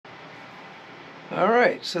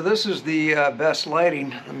Alright, so this is the best lighting.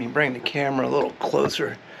 Let me bring the camera a little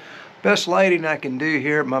closer. Best lighting I can do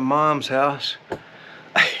here at my mom's house.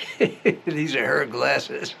 These are her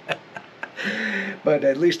glasses. But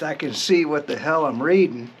at least I can see what the hell I'm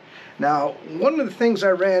reading. Now, one of the things I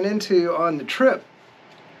ran into on the trip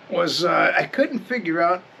was I couldn't figure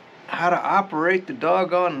out how to operate the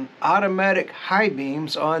doggone automatic high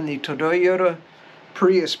beams on the Toyota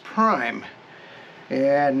Prius Prime.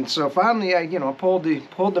 And so finally I pulled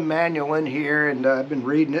the manual in here, and I've been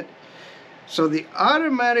reading it. So the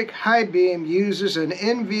automatic high beam uses an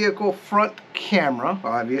in-vehicle front camera,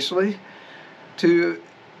 obviously, to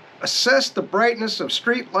assess the brightness of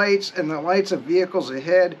street lights and the lights of vehicles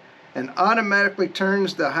ahead, and automatically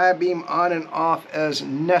turns the high beam on and off as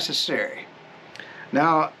necessary.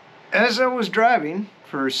 Now, as I was driving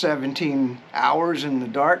for 17 hours in the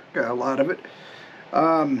dark, a lot of it,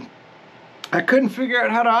 I couldn't figure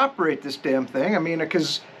out how to operate this damn thing. I mean,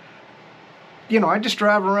 because, I just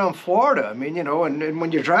drive around Florida. I mean, and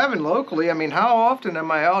when you're driving locally, I mean, how often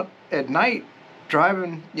am I out at night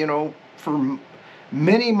driving, for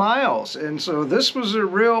many miles? And so this was a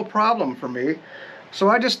real problem for me. So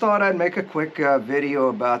I just thought I'd make a quick video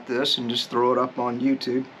about this and just throw it up on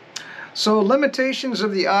YouTube. So, limitations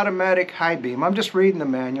of the automatic high beam. I'm just reading the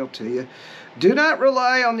manual to you. Do not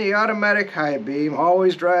rely on the automatic high beam.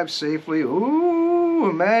 Always drive safely. Ooh,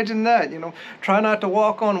 imagine that. Try not to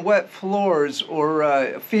walk on wet floors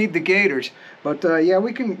or feed the gators. But yeah,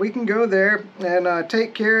 we can go there, and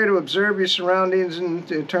take care to observe your surroundings and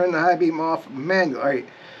to turn the high beam off manually. All right.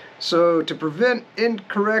 So, to prevent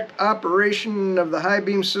incorrect operation of the high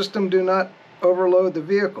beam system, do not overload the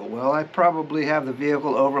vehicle. Well, I probably have the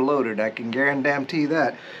vehicle overloaded. I can guarantee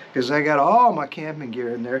that, because I got all my camping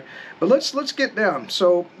gear in there. But let's get down.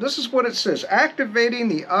 So this is what it says: activating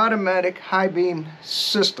the automatic high beam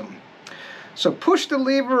system. So push the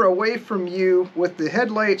lever away from you with the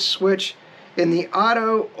headlight switch in the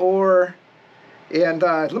auto and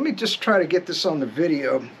let me just try to get this on the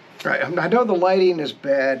video. All right, I know the lighting is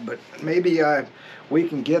bad, but maybe we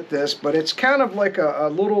can get this. But it's kind of like a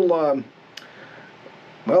little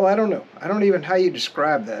well, I don't know. I don't even know how you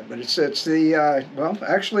describe that, but it's the, well,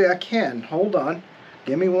 actually I can. Hold on.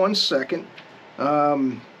 Give me 1 second,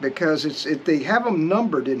 because they have them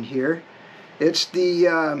numbered in here. It's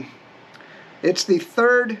the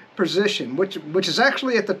third position, which is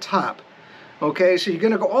actually at the top. Okay, so you're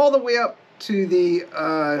going to go all the way up to the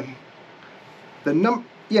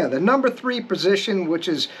number 3 position, which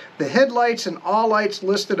is the headlights and all lights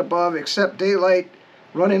listed above except daylight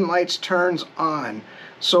running lights turns on.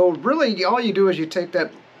 So really all you do is you take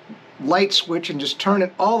that light switch and just turn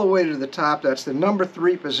it all the way to the top. That's the number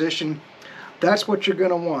 3 position. That's what you're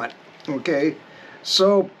going to want. Okay,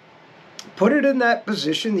 so put it in that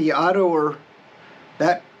position, the auto or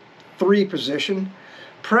that 3 position.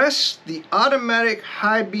 Press the automatic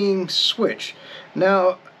high beam switch.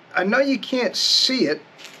 Now, I know you can't see it,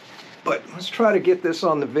 but let's try to get this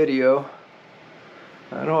on the video.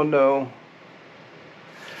 I don't know.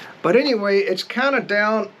 But anyway, it's kind of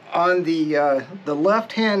down on the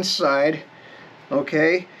left-hand side,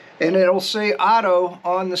 okay? And it'll say auto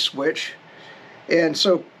on the switch. And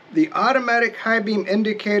so the automatic high beam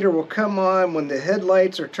indicator will come on when the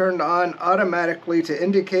headlights are turned on automatically to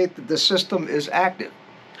indicate that the system is active.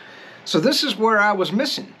 So this is where I was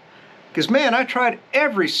missing. Because, man, I tried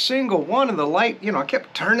every single one of the light, I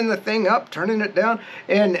kept turning the thing up, turning it down.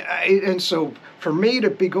 And so for me to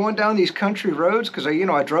be going down these country roads, because,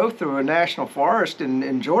 I drove through a national forest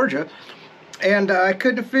in Georgia, and I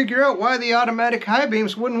couldn't figure out why the automatic high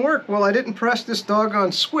beams wouldn't work. Well, I didn't press this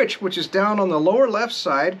doggone switch, which is down on the lower left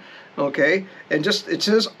side, okay? And just, it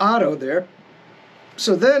says auto there.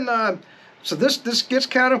 So then, so this gets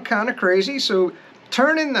kind of crazy. So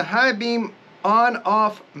turning the high beam on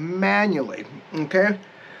off manually, okay?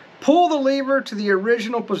 Pull the lever to the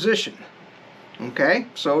original position, okay?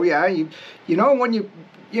 So yeah, when you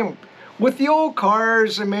with the old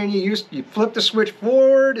cars, I mean, you flip the switch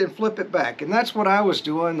forward and flip it back, and that's what I was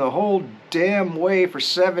doing the whole damn way for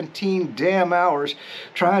 17 damn hours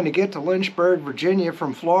trying to get to Lynchburg, Virginia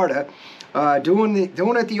from Florida, doing it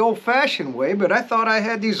the old-fashioned way. But I thought I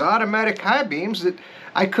had these automatic high beams that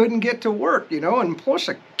I couldn't get to work, and plus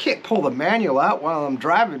I can't pull the manual out while I'm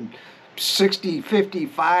driving 60,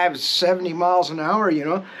 55, 70 miles an hour,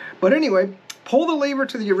 But anyway, pull the lever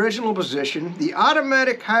to the original position. The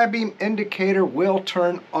automatic high beam indicator will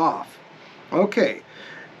turn off. Okay,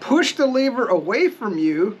 push the lever away from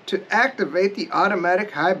you to activate the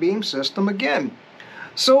automatic high beam system again.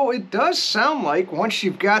 So it does sound like once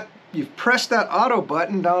you've pressed that auto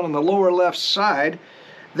button down on the lower left side,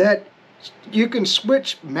 that you can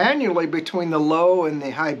switch manually between the low and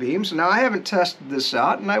the high beams. Now, I haven't tested this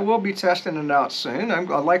out, and I will be testing it out soon.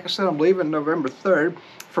 Like I said, I'm leaving November 3rd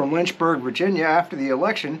from Lynchburg, Virginia after the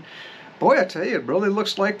election. Boy, I tell you, it really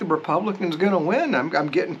looks like the Republicans going to win. I'm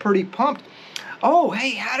getting pretty pumped. Oh,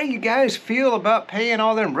 hey, how do you guys feel about paying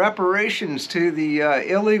all them reparations to the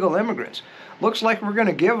illegal immigrants? Looks like we're going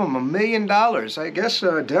to give them $1 million. I guess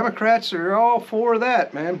Democrats are all for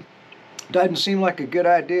that, man. Doesn't seem like a good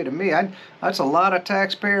idea to me. That's a lot of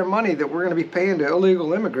taxpayer money that we're going to be paying to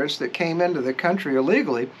illegal immigrants that came into the country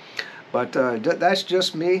illegally. But that's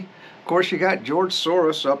just me. Of course, you got George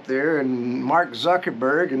Soros up there and Mark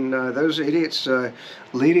Zuckerberg and those idiots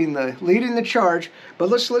leading the charge. But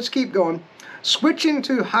let's keep going. Switching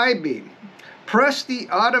to high beam. Press the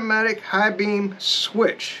automatic high beam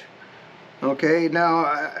switch. Okay, now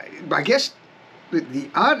I guess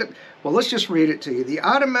well, let's just read it to you. The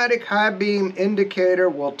automatic high beam indicator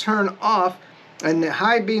will turn off and the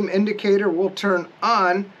high beam indicator will turn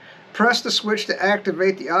on. Press the switch to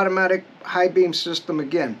activate the automatic high beam system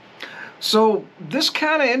again. So this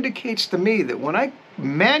kind of indicates to me that when I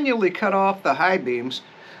manually cut off the high beams,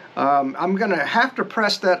 I'm going to have to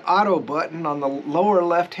press that auto button on the lower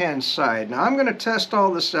left-hand side. Now, I'm going to test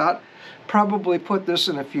all this out, probably put this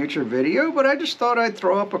in a future video, but I just thought I'd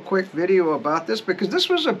throw up a quick video about this because this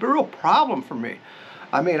was a real problem for me.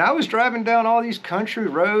 I mean, I was driving down all these country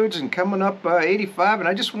roads and coming up 85, and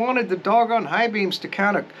I just wanted the doggone high beams to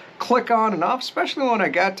kind of click on and off, especially when I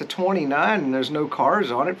got to 29 and there's no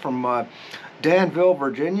cars on it from Danville,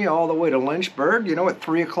 Virginia, all the way to Lynchburg, you know, at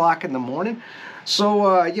 3 o'clock in the morning.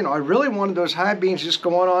 So, you know, I really wanted those high beams just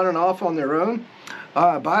going on and off on their own.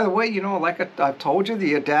 By the way, you know, like I've told you,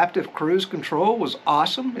 the adaptive cruise control was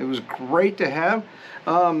awesome. It was great to have.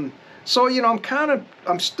 So, you know,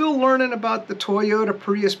 I'm still learning about the Toyota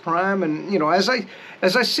Prius Prime, and, you know, as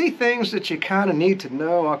I see things that you kind of need to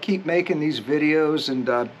know, I'll keep making these videos, and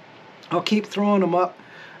I'll keep throwing them up.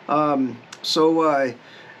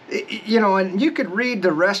 You know, and you could read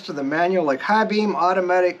the rest of the manual, like high beam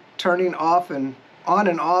automatic turning off and on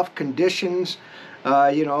and off conditions,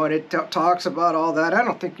 you know, and it talks about all that. I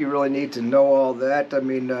don't think you really need to know all that. I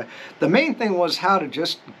mean, the main thing was how to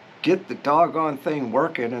just get the doggone thing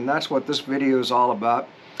working, and that's what this video is all about.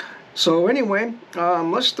 So anyway,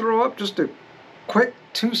 let's throw up just a quick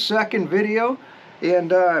 2-second video. And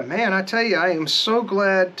man, I tell you, I am so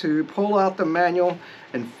glad to pull out the manual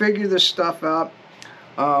and figure this stuff out.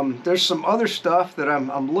 There's some other stuff that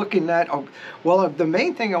I'm looking at. Oh, well, the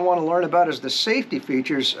main thing I want to learn about is the safety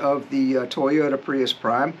features of the Toyota Prius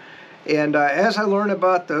Prime. And as I learn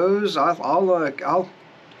about those, I'll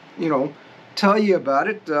you know, tell you about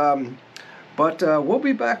it. But we'll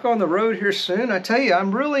be back on the road here soon. I tell you,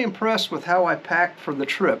 I'm really impressed with how I packed for the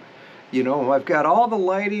trip. You know, I've got all the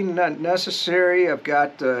lighting necessary. I've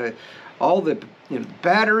got all the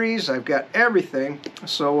batteries. I've got everything.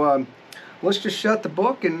 So let's just shut the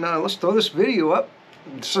book and let's throw this video up.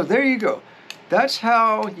 So there you go. That's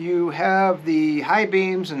how you have the high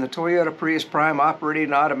beams and the Toyota Prius Prime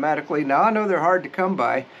operating automatically. Now, I know they're hard to come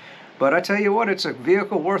by, but I tell you what, it's a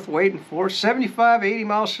vehicle worth waiting for. 75, 80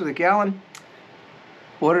 miles to the gallon.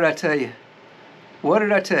 What did I tell you? What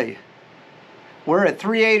did I tell you? We're at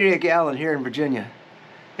 $3.80 a gallon here in Virginia.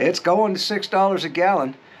 It's going to $6 a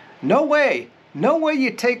gallon. No way. No way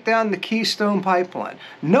you take down the Keystone Pipeline.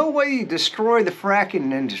 No way you destroy the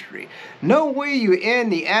fracking industry. No way you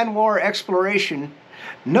end the Anwar exploration.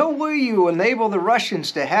 No way you enable the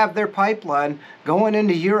Russians to have their pipeline going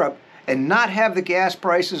into Europe and not have the gas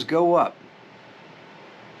prices go up.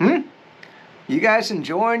 You guys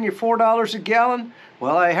enjoying your $4 a gallon?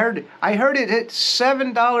 Well, I heard it hit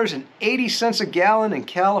 $7.80 a gallon in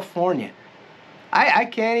California. I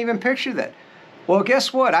can't even picture that. Well,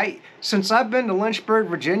 guess what? Since I've been to Lynchburg,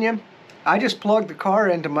 Virginia, I just plugged the car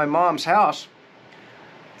into my mom's house.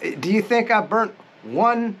 Do you think I burnt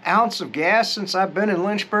 1 ounce of gas since I've been in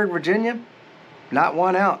Lynchburg, Virginia? Not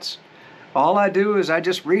 1 ounce. All I do is I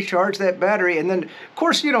just recharge that battery, and then, of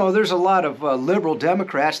course, you know, there's a lot of liberal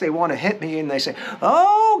Democrats. They want to hit me, and they say,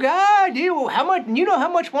 "Oh God, you know how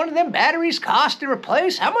much one of them batteries cost to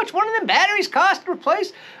replace? How much one of them batteries cost to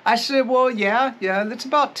replace?" I said, "Well, yeah, that's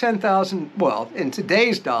about 10,000. Well, in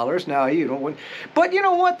today's dollars now, you know, but you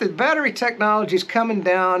know what? The battery technology's coming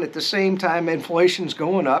down at the same time inflation's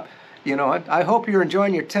going up." You know, I hope you're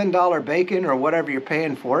enjoying your $10 bacon or whatever you're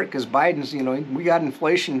paying for it, because Biden's, you know, we got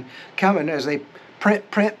inflation coming as they print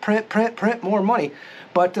more money.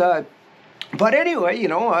 But anyway, you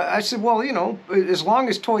know, I said, well, you know, as long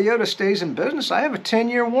as Toyota stays in business, I have a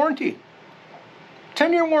 10-year warranty.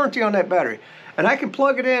 10-year warranty on that battery. And I can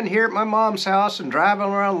plug it in here at my mom's house and drive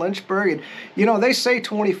around Lynchburg. And, you know, they say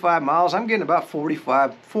 25 miles. I'm getting about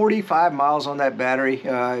 45 miles on that battery.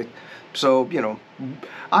 So, you know,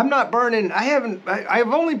 I'm not burning.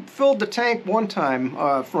 I've only filled the tank one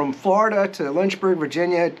time from Florida to Lynchburg,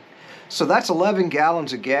 Virginia. So that's 11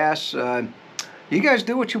 gallons of gas. You guys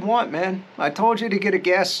do what you want, man. I told you to get a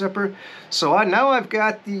gas sipper. So now I've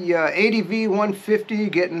got the ADV 150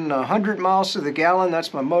 getting 100 miles to the gallon.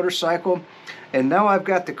 That's my motorcycle. And now I've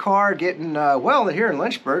got the car getting, well, here in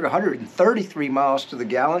Lynchburg, 133 miles to the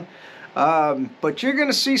gallon. But you're going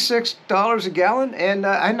to see $6 a gallon, and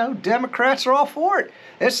I know Democrats are all for it.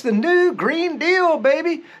 It's the new Green Deal,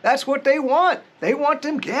 baby. That's what they want. They want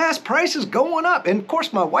them gas prices going up. And, of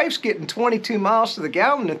course, my wife's getting 22 miles to the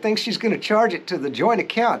gallon and thinks she's going to charge it to the joint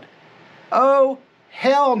account. Oh,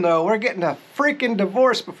 hell no. We're getting a freaking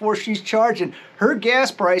divorce before she's charging her gas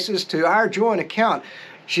prices to our joint account.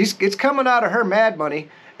 It's coming out of her mad money.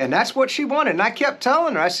 And that's what she wanted. And I kept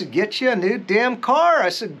telling her, I said, get you a new damn car. I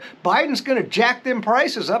said, Biden's going to jack them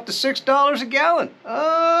prices up to $6 a gallon.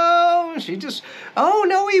 Oh, she just, oh,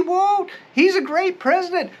 no, he won't. He's a great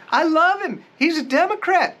president. I love him. He's a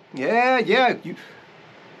Democrat. Yeah. You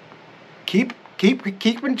keep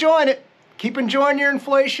enjoying it. Keep enjoying your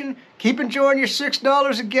inflation. Keep enjoying your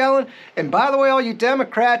 $6 a gallon. And by the way, all you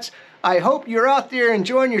Democrats, I hope you're out there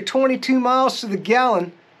enjoying your 22 miles to the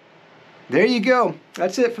gallon. There you go.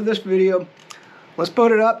 That's it for this video. Let's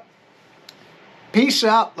put it up. Peace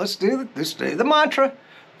out. Let's do the mantra.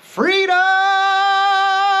 Freedom!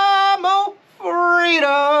 Oh,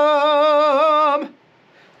 freedom!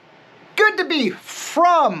 Good to be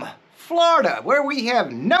from Florida, where we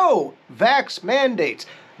have no vax mandates,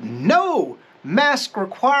 no mask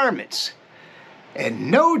requirements, and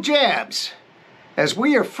no jabs, as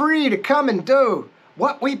we are free to come and do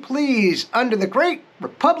what we please under the great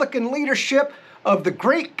Republican leadership of the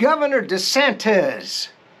great Governor DeSantis.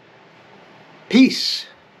 Peace.